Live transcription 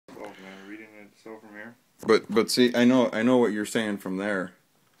So from here, But see, I know what you're saying from there.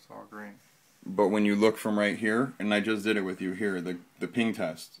 it's all green. But when you look from right here, and I just did it with you here, the ping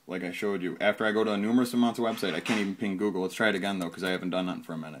test, like I showed you. After I go to a numerous amounts of website, I can't even ping Google. Let's try it again though, because I haven't done nothing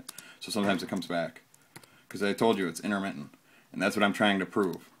for a minute. So sometimes it comes back. Because I told you it's intermittent, and that's what I'm trying to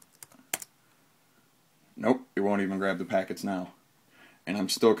prove. Nope, it won't even grab the packets now. And I'm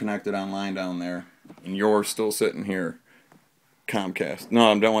still connected online down there, and you're still sitting here. Comcast.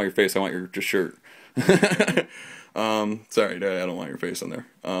 No, I don't want your face. I want your just shirt. Sorry, Dad. I don't want your face on there.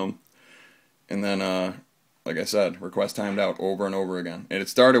 And then, like I said, request timed out over and over again. And it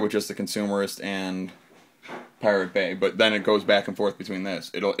started with just the consumerist and Pirate Bay, but then it goes back and forth between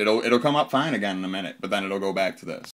this. It'll come up fine again in a minute, but then it'll go back to this.